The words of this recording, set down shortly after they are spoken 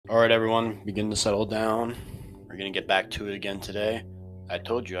Alright, everyone, begin to settle down. We're gonna get back to it again today. I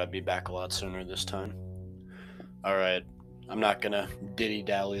told you I'd be back a lot sooner this time. Alright, I'm not gonna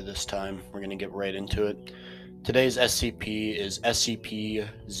dilly-dally this time. We're gonna get right into it. Today's SCP is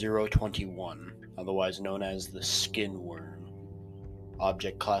SCP-021, otherwise known as the Skin Wyrm.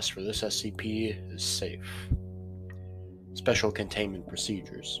 Object class for this SCP is safe. Special containment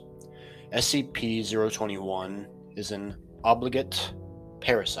procedures. SCP-021 is an obligate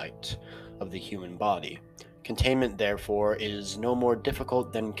parasite of the human body. Containment, therefore, is no more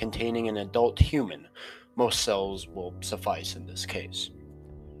difficult than containing an adult human. Most cells will suffice in this case.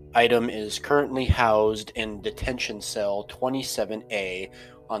 Item is currently housed in Detention Cell 27A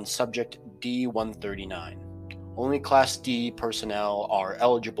on Subject D-139. Only Class D personnel are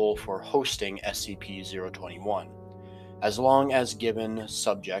eligible for hosting SCP-021. As long as given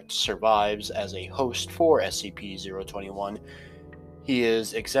subject survives as a host for SCP-021, he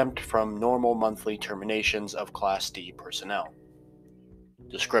is exempt from normal monthly terminations of Class D personnel.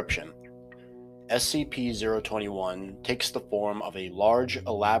 Description: SCP-021 takes the form of a large,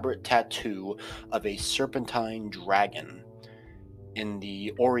 elaborate tattoo of a serpentine dragon in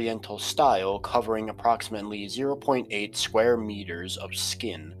the Oriental style, covering approximately 0.8 square meters of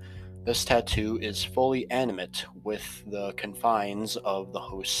skin. This tattoo is fully animate with the confines of the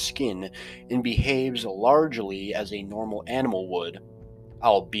host's skin and behaves largely as a normal animal would,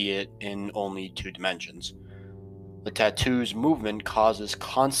 albeit in only 2 dimensions. The tattoo's movement causes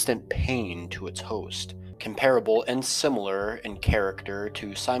constant pain to its host, comparable and similar in character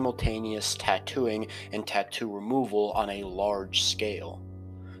to simultaneous tattooing and tattoo removal on a large scale.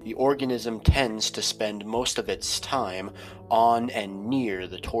 The organism tends to spend most of its time on and near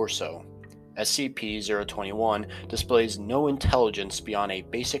the torso. SCP-021 displays no intelligence beyond a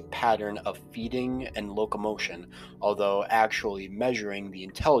basic pattern of feeding and locomotion, although actually measuring the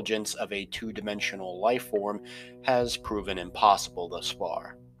intelligence of a two-dimensional life form has proven impossible thus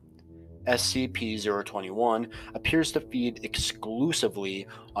far. SCP-021 appears to feed exclusively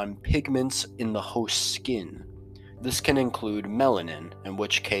on pigments in the host's skin. This can include melanin, in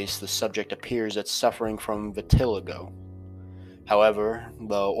which case the subject appears as suffering from vitiligo. However,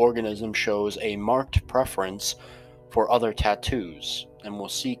 the organism shows a marked preference for other tattoos, and will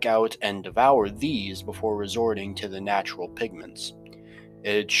seek out and devour these before resorting to the natural pigments.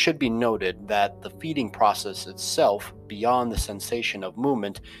 It should be noted that the feeding process itself, beyond the sensation of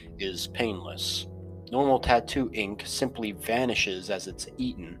movement, is painless. Normal tattoo ink simply vanishes as it's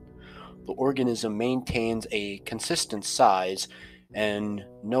eaten. The organism maintains a consistent size, and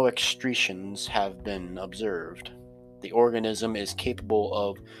no excretions have been observed. The organism is capable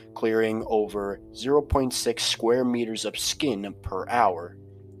of clearing over 0.6 square meters of skin per hour.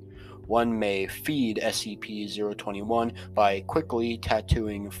 One may feed SCP-021 by quickly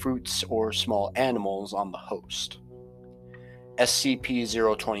tattooing fruits or small animals on the host.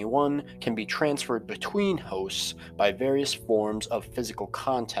 SCP-021 can be transferred between hosts by various forms of physical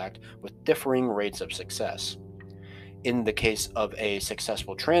contact with differing rates of success. In the case of a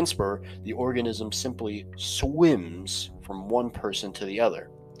successful transfer, the organism simply swims from one person to the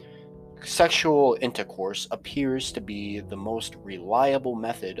other. Sexual intercourse appears to be the most reliable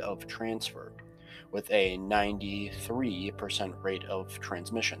method of transfer, with a 93% rate of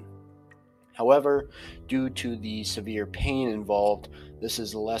transmission. However, due to the severe pain involved, this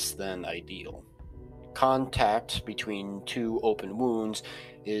is less than ideal. Contact between 2 open wounds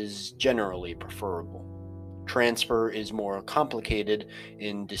is generally preferable. Transfer is more complicated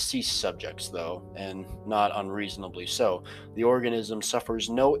in deceased subjects, though, and not unreasonably so. The organism suffers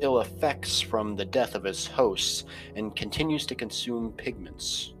no ill effects from the death of its hosts and continues to consume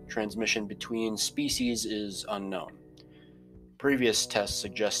pigments. Transmission between species is unknown. Previous tests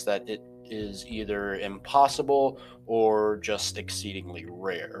suggest that it is either impossible or just exceedingly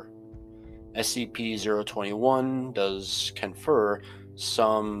rare. SCP-021 does confer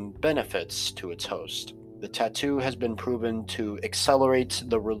some benefits to its host. The tattoo has been proven to accelerate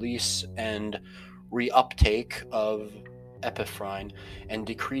the release and reuptake of epinephrine and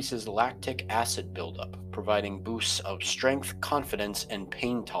decreases lactic acid buildup, providing boosts of strength, confidence, and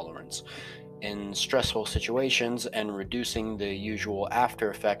pain tolerance in stressful situations and reducing the usual after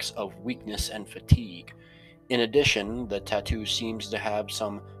effects of weakness and fatigue. In addition, the tattoo seems to have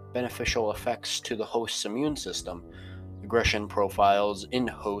some beneficial effects to the host's immune system. Aggression profiles in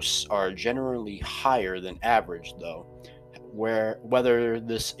hosts are generally higher than average, though. Whether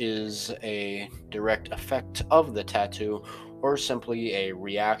this is a direct effect of the tattoo or simply a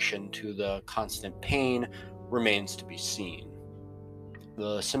reaction to the constant pain remains to be seen.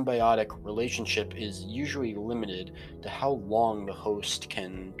 The symbiotic relationship is usually limited to how long the host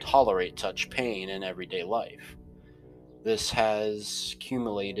can tolerate such pain in everyday life. This has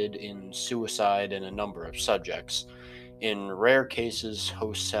accumulated in suicide in a number of subjects. In rare cases,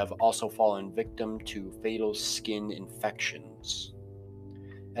 hosts have also fallen victim to fatal skin infections.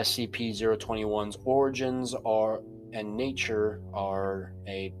 SCP-021's origins and nature are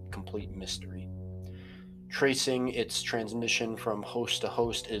a complete mystery. Tracing its transmission from host to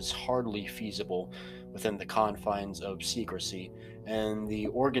host is hardly feasible within the confines of secrecy, and the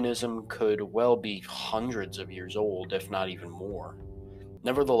organism could well be hundreds of years old, if not even more.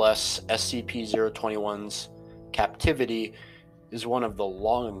 Nevertheless, SCP-021's captivity is one of the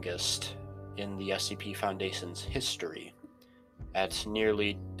longest in the SCP Foundation's history, at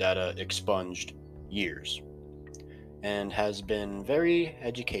nearly data expunged years, and has been very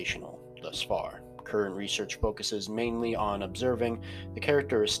educational thus far. Current research focuses mainly on observing the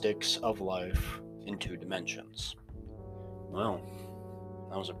characteristics of life in 2 dimensions. Well,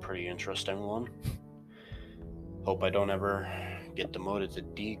 that was a pretty interesting one. Hope I don't ever get demoted to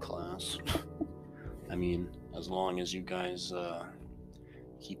D class. I mean, as long as you guys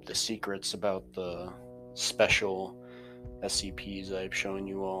keep the secrets about the special SCPs I've shown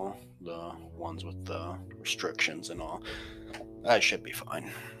you all, the ones with the restrictions and all, I should be fine.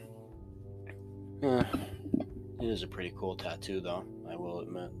 It is a pretty cool tattoo, though, I will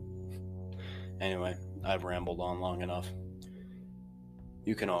admit. Anyway, I've rambled on long enough.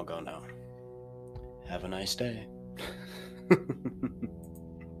 You can all go now. Have a nice day.